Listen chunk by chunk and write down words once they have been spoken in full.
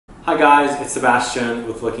Hi guys, it's Sebastian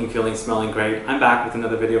with Looking, Feeling, Smelling Great. I'm back with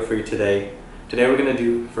another video for you today. Today we're going to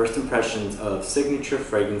do first impressions of Signature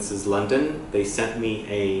Fragrances London. They sent me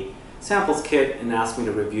a samples kit and asked me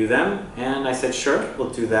to review them, and I said sure,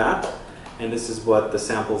 we'll do that. And this is what the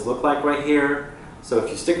samples look like right here. So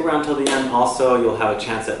if you stick around till the end, also you'll have a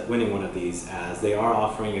chance at winning one of these, as they are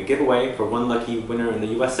offering a giveaway for one lucky winner in the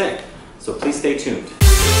USA. So please stay tuned.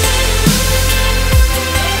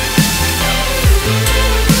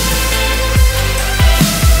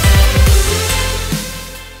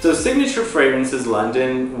 So Signature Fragrances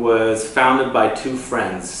London was founded by two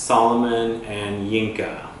friends, Solomon and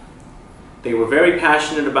Yinka. They were very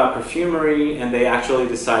passionate about perfumery, and they actually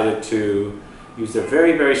decided to use their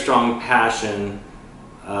very, very strong passion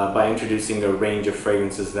by introducing a range of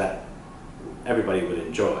fragrances that everybody would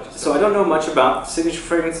enjoy. So I don't know much about Signature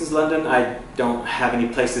Fragrances London. I don't have any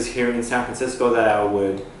places here in San Francisco that I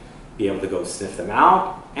would be able to go sniff them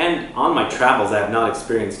out. And on my travels, I have not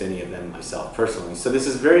experienced any of them myself personally. So this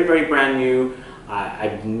is very, very brand new.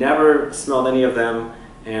 I've never smelled any of them,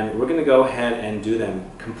 and we're gonna go ahead and do them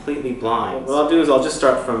completely blind. What I'll do is I'll just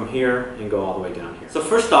start from here and go all the way down here. So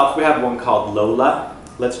first off, we have one called Lola.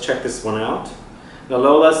 Let's check this one out. Now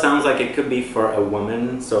Lola sounds like it could be for a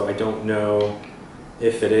woman, so I don't know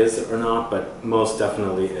if it is or not, but most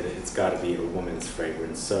definitely it's gotta be a woman's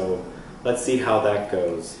fragrance. So let's see how that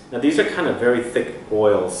goes. Now these are kind of very thick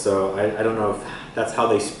oils, so I don't know if that's how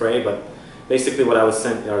they spray, but basically what I was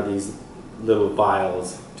sent are these little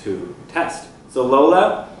vials to test. So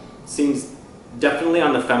Lola seems definitely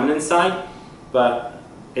on the feminine side, but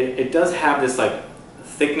it does have this like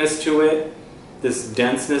thickness to it, this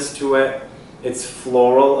denseness to it. It's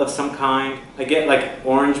floral of some kind. I get like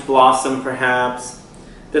orange blossom perhaps.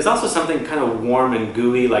 There's also something kind of warm and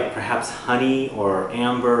gooey, like perhaps honey or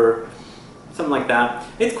amber, something like that.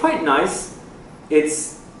 It's quite nice.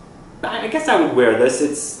 I guess I would wear this.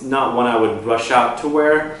 It's not one I would rush out to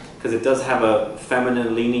wear because it does have a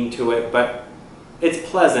feminine leaning to it, but it's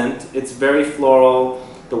pleasant. It's very floral.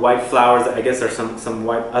 The white flowers, I guess, are some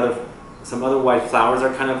other white flowers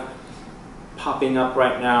are kind of popping up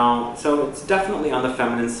right now. So it's definitely on the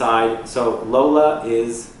feminine side. So Lola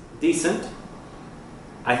is decent.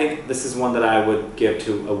 I think this is one that I would give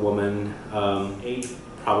to a woman. Age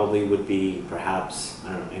probably would be perhaps,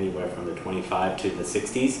 I don't know, anywhere from the 25 to the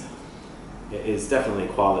 60s. It is definitely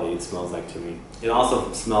quality, it smells like to me. It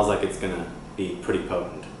also smells like it's gonna be pretty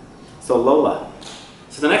potent. So Lola.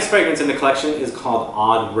 So the next fragrance in the collection is called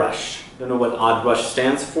Odd Rush. I don't know what Odd Rush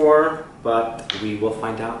stands for, but we will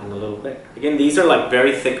find out in a little bit. Again, these are like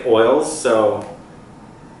very thick oils, so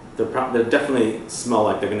they definitely smell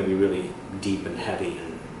like they're gonna be really deep and heavy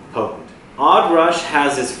and potent. Odd Rush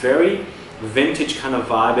has this very vintage kind of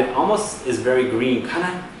vibe. It almost is very green, kind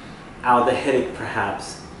of aldehydic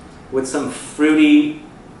perhaps, with some fruitiness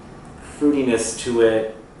to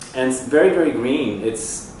it, and it's very, very green.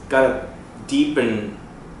 It's got a deep and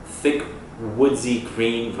thick woodsy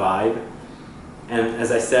green vibe, and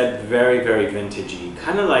as I said, very, very vintagey,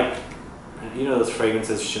 kind of like, you know, those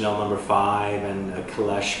fragrances, Chanel No. 5 and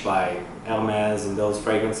Kalesh by Hermes and those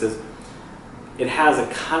fragrances. It has a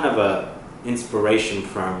kind of a inspiration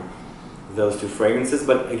from those two fragrances,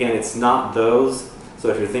 but again, it's not those. So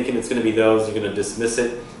if you're thinking it's going to be those, you're going to dismiss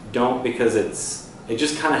it. Don't, because it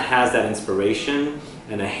just kind of has that inspiration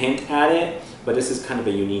and a hint at it, but this is kind of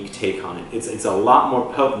a unique take on it. It's a lot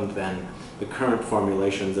more potent than the current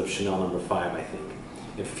formulations of Chanel No. 5, I think.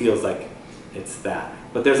 It feels like it's that.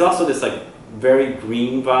 But there's also this like very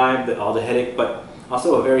green vibe, the aldehydic, but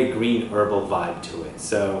also a very green herbal vibe to it.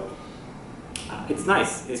 So it's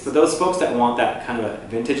nice. It's for those folks that want that kind of a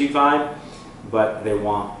vintagey vibe, but they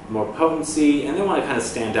want more potency, and they want to kind of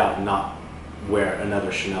stand out and not wear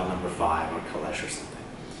another Chanel No. 5 or Kalesh or something.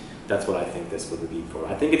 That's what I think this would be for.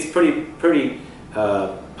 I think it's pretty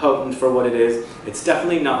potent for what it is. It's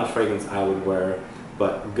definitely not a fragrance I would wear,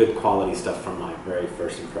 but good quality stuff from my very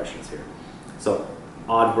first impressions here. So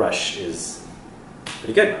Odd Rush is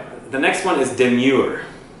pretty good. The next one is Demure.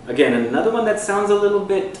 Again, another one that sounds a little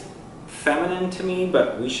bit feminine to me,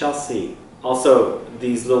 but we shall see. Also,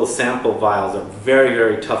 these little sample vials are very,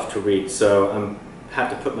 very tough to read, so I have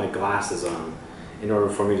to put my glasses on in order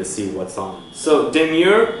for me to see what's on. So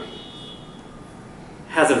Demure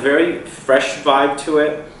has a very fresh vibe to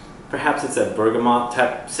it. Perhaps it's a bergamot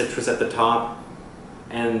type citrus at the top,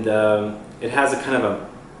 and it has a kind of a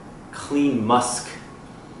clean musk,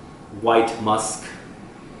 white musk,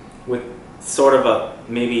 with sort of a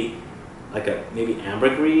maybe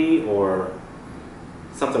ambergris or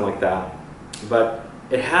something like that. But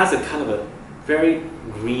it has a kind of a very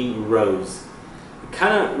green rose.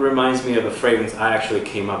 kind of reminds me of a fragrance I actually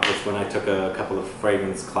came up with when I took a couple of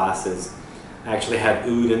fragrance classes. I actually had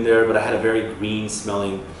oud in there, but I had a very green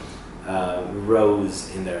smelling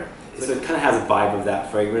rose in there. So it kind of has a vibe of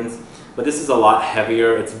that fragrance, but this is a lot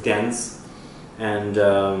heavier, it's dense, and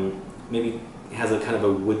maybe has a kind of a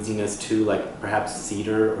woodiness too, like perhaps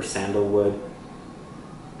cedar or sandalwood.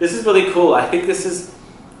 This is really cool. I think this is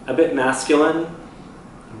a bit masculine,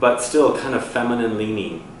 but still kind of feminine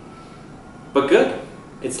leaning. But good.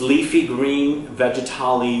 It's leafy green,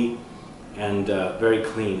 vegetal-y, and very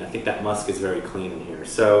clean. I think that musk is very clean in here.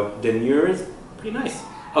 So Denure is pretty nice.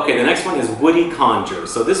 Okay, the next one is Woody Conjure.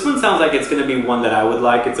 So this one sounds like it's going to be one that I would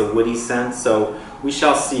like. It's a woody scent, so we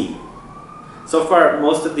shall see. So far,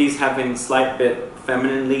 most of these have been slight bit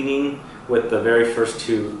feminine leaning, with the very first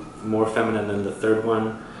two more feminine than the third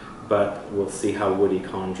one. But we'll see how Woody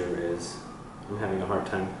Conjure is. I'm having a hard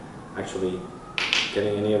time actually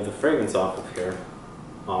getting any of the fragrance off of here.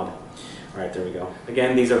 Odd. Alright, there we go.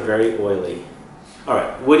 Again, these are very oily.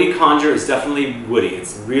 Alright, Woody Conjure is definitely woody.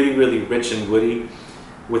 It's really, really rich and woody,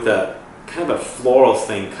 with a kind of a floral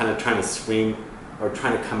thing kind of trying to scream or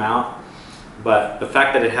trying to come out. But the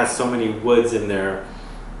fact that it has so many woods in there,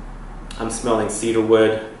 I'm smelling cedar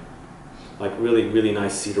wood, like really, really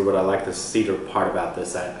nice cedar wood. I like the cedar part about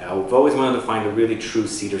this. I've always wanted to find a really true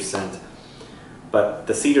cedar scent. But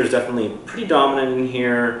the cedar is definitely pretty dominant in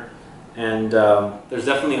here. And there's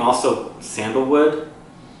definitely also sandalwood.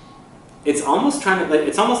 It's almost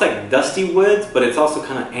it's almost like dusty woods, but it's also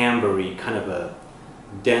kind of ambery, kind of a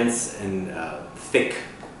dense and thick,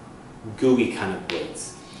 gooey kind of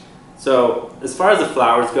woods. So as far as the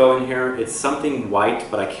flowers go in here, it's something white,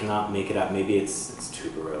 but I cannot make it out. Maybe it's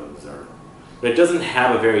tuberose, but it doesn't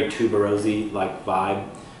have a very tuberosy like vibe.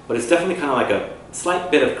 But it's definitely kind of like a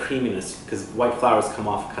slight bit of creaminess, because white flowers come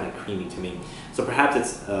off kind of creamy to me. So perhaps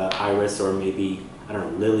it's iris, or maybe, I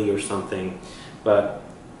don't know, lily or something. But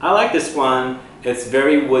I like this one. It's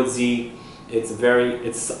very woodsy.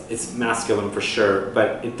 It's masculine for sure,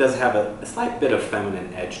 but it does have a slight bit of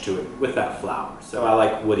feminine edge to it with that flower. So I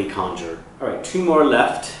like Woody Conjure. All right, two more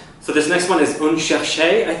left. So this next one is Un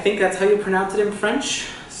Cherché. I think that's how you pronounce it in French.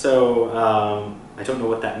 So I don't know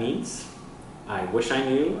what that means. I wish I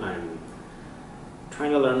knew. I'm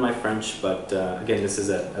trying to learn my French, but again, this is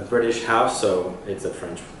a British house, so it's a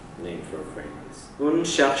French name for a fragrance. Un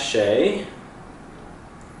Cherché,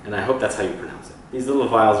 and I hope that's how you pronounce it. These little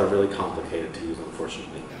vials are really complicated to use,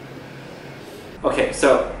 unfortunately. Okay,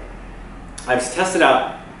 so I've tested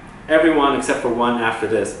out every one except for one after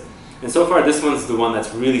this, and so far this one's the one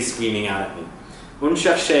that's really screaming out at me. Un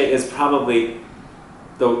Cherché is probably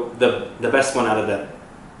the best one out of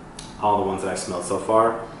all the ones that I've smelled so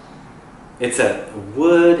far. It's a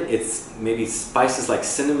wood, it's maybe spices like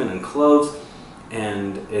cinnamon and cloves,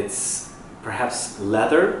 and it's perhaps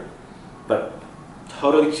leather, but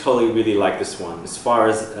totally really like this one as far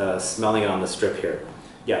as smelling it on the strip here.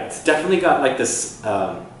 Yeah, it's definitely got like this,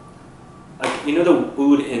 like, you know, the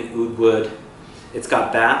oud in oud wood? It's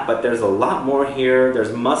got that, but there's a lot more here.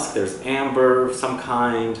 There's musk, there's amber of some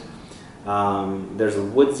kind, there's a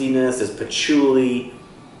woodsiness, there's patchouli.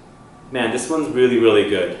 Man, this one's really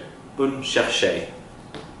good. Un Cherché.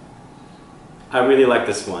 I really like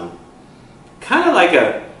this one. Kind of like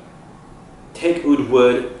a take oud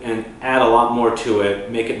wood and add a lot more to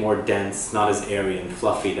it, make it more dense, not as airy and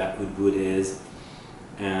fluffy that oud wood is,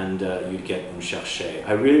 and you'd get Un Cherché.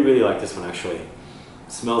 I really like this one actually.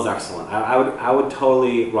 It smells excellent. I would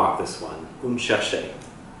totally rock this one. Un Cherché.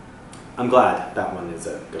 I'm glad that one is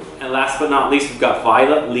a good one. And last but not least, we've got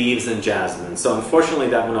Violet, Leaves, and Jasmine. So unfortunately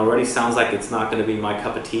that one already sounds like it's not going to be my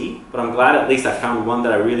cup of tea, but I'm glad at least I found one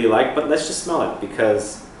that I really like. But let's just smell it,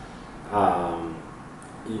 because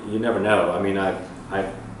you never know. I mean,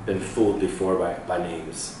 I've been fooled before by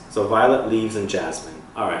names. So Violet, Leaves, and Jasmine.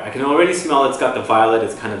 Alright, I can already smell it's got the violet.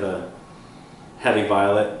 It's kind of a heavy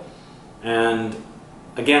violet. And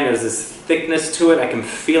again, there's this thickness to it. I can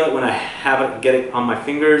feel it when I get it on my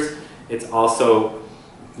fingers. It's also,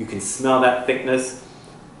 you can smell that thickness.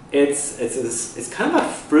 It's kind of a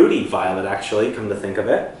fruity violet actually, come to think of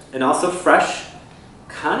it. And also fresh.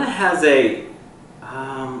 Kind of has a,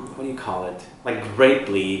 what do you call it? Like grape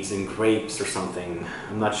leaves and grapes or something.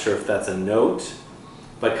 I'm not sure if that's a note,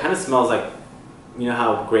 but kind of smells like, you know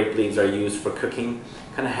how grape leaves are used for cooking?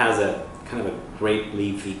 Kind of has a grape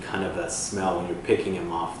leafy kind of a smell when you're picking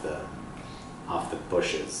them off the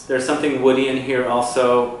bushes. There's something woody in here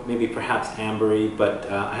also, maybe perhaps ambery, but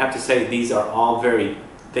I have to say these are all very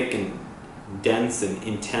thick and dense and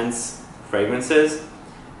intense fragrances.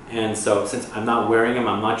 And so since I'm not wearing them,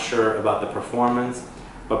 I'm not sure about the performance,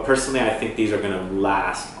 but personally I think these are going to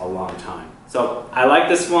last a long time. So I like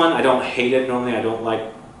this one. I don't hate it. Normally I don't like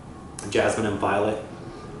jasmine and violet,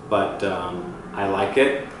 but I like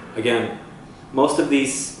it. Again, most of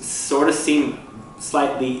these sort of seem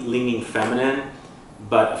slightly leaning feminine,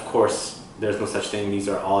 but of course there's no such thing. These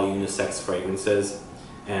are all unisex fragrances,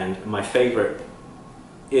 and my favorite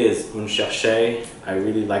is Un Cherche. I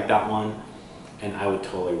really like that one, and I would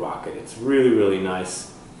totally rock it. It's really, really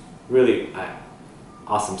nice. Really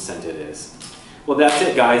awesome scent it is. Well, that's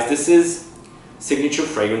it, guys. This is Signature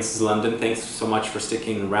Fragrances London. Thanks so much for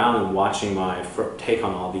sticking around and watching my take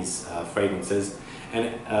on all these fragrances.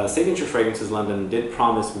 And Signature Fragrances London did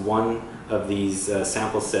promise one of these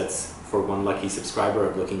sample sets for one lucky subscriber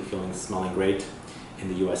of Looking, Feeling, Smelling Great in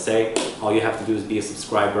the USA. All you have to do is be a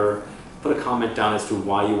subscriber, put a comment down as to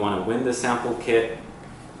why you want to win the sample kit,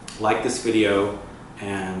 like this video,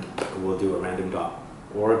 and we'll do a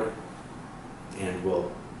random.org, and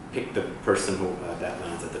we'll pick the person who that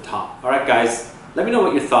lands at the top. Alright guys, let me know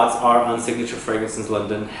what your thoughts are on Signature Fragrances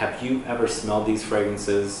London. Have you ever smelled these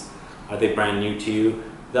fragrances? Are they brand new to you?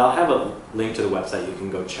 I'll have a link to the website, you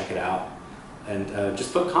can go check it out. And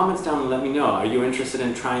just put comments down and let me know. Are you interested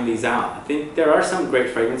in trying these out? I think there are some great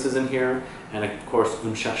fragrances in here, and of course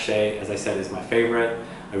Un Cherche, as I said, is my favorite.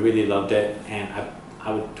 I really loved it, and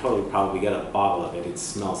I would totally probably get a bottle of it. It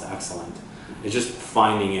smells excellent. It's just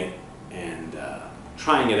finding it and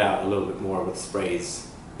trying it out a little bit more with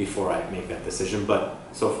sprays before I make that decision. But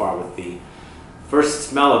so far with the first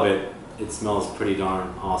smell of it, it smells pretty darn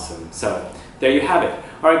awesome. So there you have it.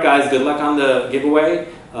 Alright guys, good luck on the giveaway.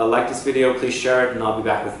 Like this video, please share it, and I'll be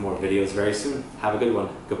back with more videos very soon. Have a good one.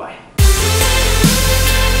 Goodbye.